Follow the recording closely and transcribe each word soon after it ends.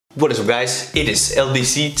What is up guys, it is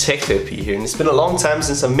LBCtechtherapy here, and it's been a long time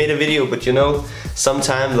since I made a video, but you know,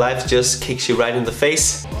 sometimes life just kicks you right in the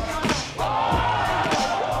face.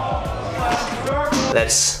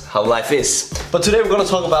 That's how life is. But today we're going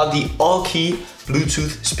to talk about the Aukey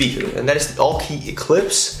Bluetooth speaker, and that is the Aukey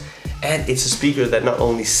Eclipse. And it's a speaker that not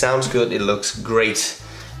only sounds good, it looks great,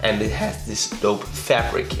 and it has this dope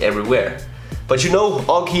fabric everywhere. But you know,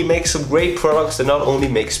 Aukey makes some great products that not only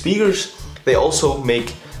make speakers, they also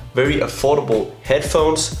make very affordable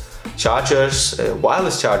headphones, chargers,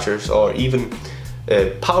 wireless chargers, or even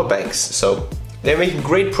power banks. So they're making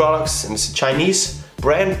great products, and it's a Chinese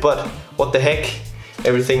brand, but what the heck,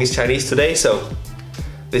 everything is Chinese today, so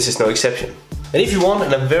this is no exception. And if you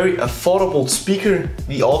want a very affordable speaker,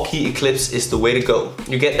 the Aukey Eclipse is the way to go.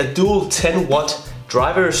 You get a dual 10-watt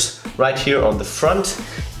drivers right here on the front,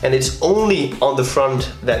 and it's only on the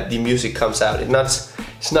front that the music comes out.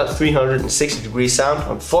 It's not 360-degree sound,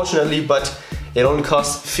 unfortunately, but it only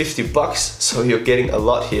costs 50 bucks, so you're getting a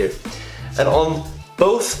lot here. And on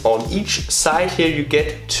each side here, you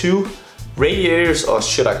get two radiators, or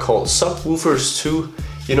should I call subwoofers, to,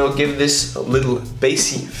 you know, give this a little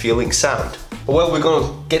bassy feeling sound. Well, we're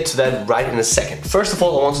gonna get to that right in a second. First of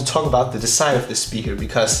all, I want to talk about the design of this speaker,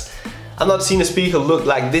 because I've not seen a speaker look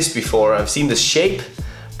like this before. I've seen the shape,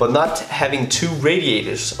 but not having two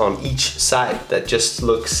radiators on each side. That just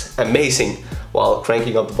looks amazing while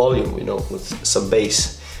cranking up the volume, you know, with some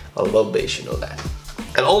bass. I love bass, you know that.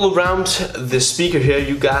 And all around the speaker here,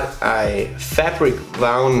 you got a fabric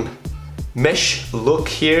bound mesh look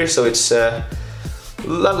here, so it's a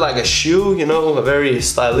lot like a shoe, you know, a very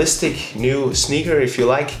stylistic new sneaker, if you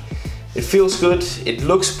like. It feels good, it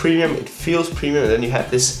looks premium, it feels premium, and then you have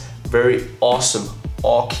this very awesome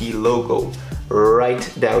Aukey logo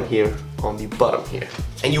right down here on the bottom here.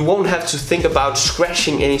 And you won't have to think about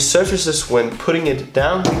scratching any surfaces when putting it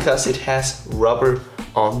down, because it has rubber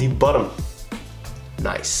on the bottom.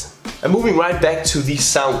 Nice. And moving right back to the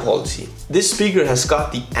sound quality. This speaker has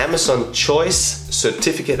got the Amazon Choice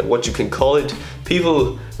certificate, or what you can call it.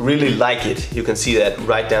 People really like it. You can see that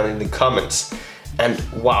right down in the comments. And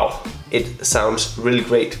wow, it sounds really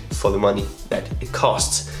great for the money that it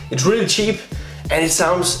costs. It's really cheap, and it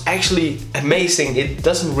sounds actually amazing. It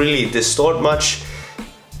doesn't really distort much.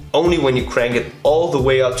 Only when you crank it all the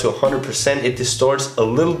way up to 100%, it distorts a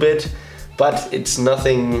little bit, but it's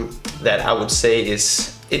nothing that I would say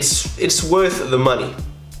is, it's worth the money.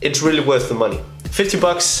 It's really worth the money. 50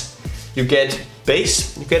 bucks, you get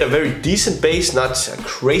bass. You get a very decent bass, not a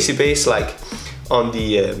crazy bass like on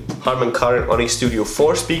the Harman Kardon Onyx Studio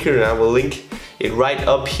 4 speaker, and I will link it right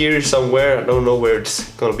up here somewhere. I don't know where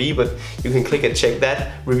it's gonna be, but you can click and check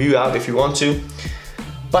that review out if you want to.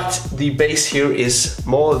 But the bass here is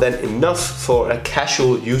more than enough for a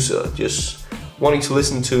casual user just wanting to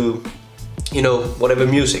listen to, you know, whatever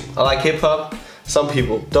music. I like hip-hop, some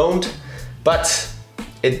people don't, but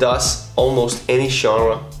it does almost any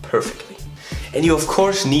genre perfectly. And you of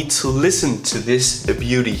course need to listen to this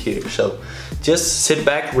beauty here, so just sit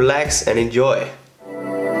back, relax, and enjoy.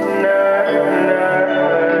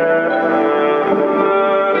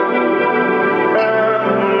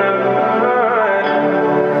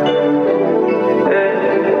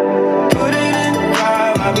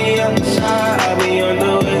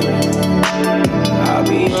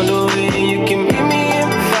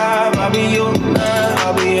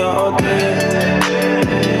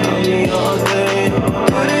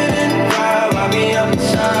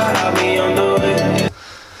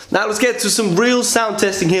 Now let's get to some real sound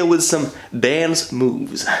testing here with some dance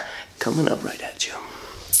moves coming up right at you.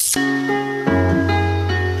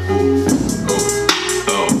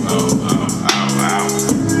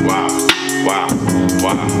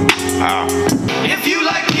 If you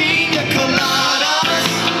like pina coladas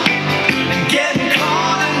and getting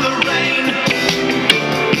caught in the rain,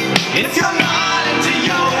 if you're not into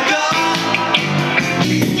yoga,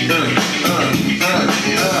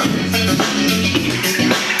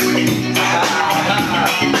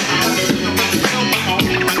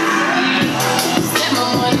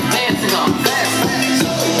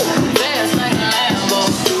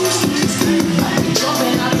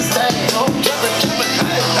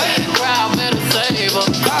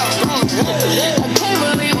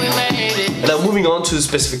 moving on to the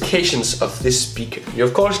specifications of this speaker. You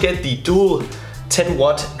of course get the dual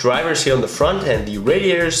 10-watt drivers here on the front and the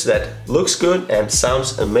radiators that looks good and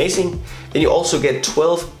sounds amazing. Then you also get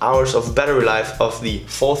 12 hours of battery life of the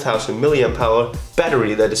 4000 milliamp hour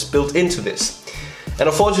battery that is built into this. And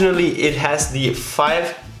unfortunately it has the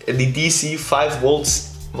DC 5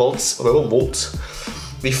 volts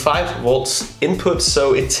the 5 volts input,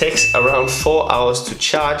 so it takes around 4 hours to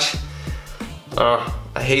charge.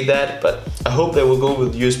 I hate that, but I hope they will go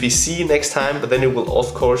with USB-C next time, but then it will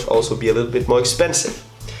of course also be a little bit more expensive.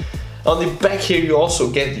 On the back here you also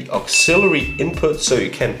get the auxiliary input, so you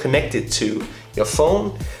can connect it to your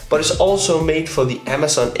phone, but it's also made for the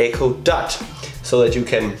Amazon Echo Dot, so that you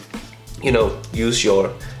can, you know, use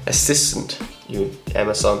your assistant, your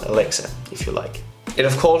Amazon Alexa, if you like. It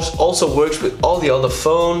of course also works with all the other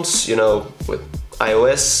phones, you know, with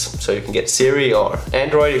iOS, so you can get Siri or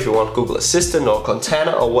Android if you want Google Assistant or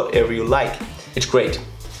Cortana or whatever you like. It's great.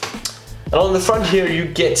 And on the front here you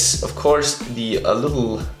get, of course, the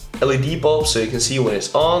little LED bulb, so you can see when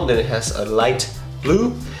it's on. Then it has a light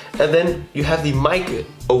blue, and then you have the mic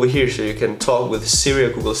over here, so you can talk with Siri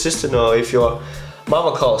or Google Assistant, or if your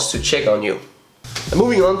mama calls to check on you. And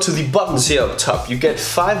moving on to the buttons here up top, you get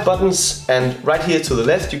 5 buttons, and right here to the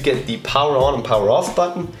left you get the power on and power off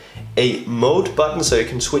button, a mode button, so you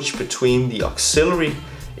can switch between the auxiliary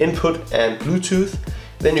input and Bluetooth.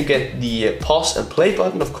 Then you get the pause and play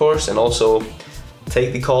button, of course, and also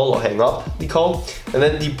take the call or hang up the call. And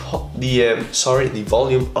then the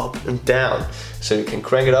volume up and down, so you can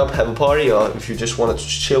crank it up, have a party, or if you just wanted to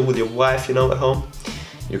chill with your wife, you know, at home,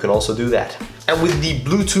 you can also do that. And with the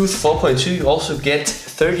Bluetooth 4.2 you also get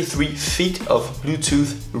 33 feet of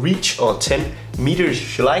Bluetooth reach, or 10 meters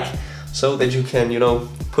if you like, so that you can, you know,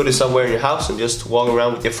 put it somewhere in your house and just walk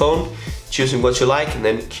around with your phone, choosing what you like and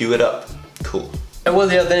then cue it up. Cool. And well,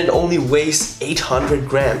 yeah, then it only weighs 800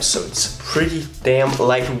 grams, so it's pretty damn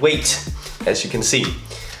lightweight, as you can see.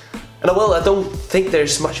 And well, I don't think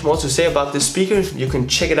there's much more to say about this speaker. You can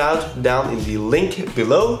check it out down in the link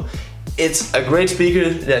below. It's a great speaker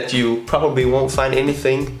that you probably won't find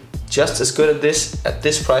anything just as good at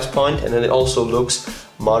this price point, and then it also looks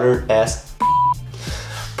modern as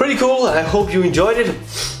pretty cool. I hope you enjoyed it.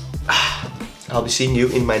 I'll be seeing you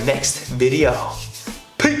in my next video.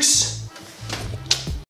 Peace!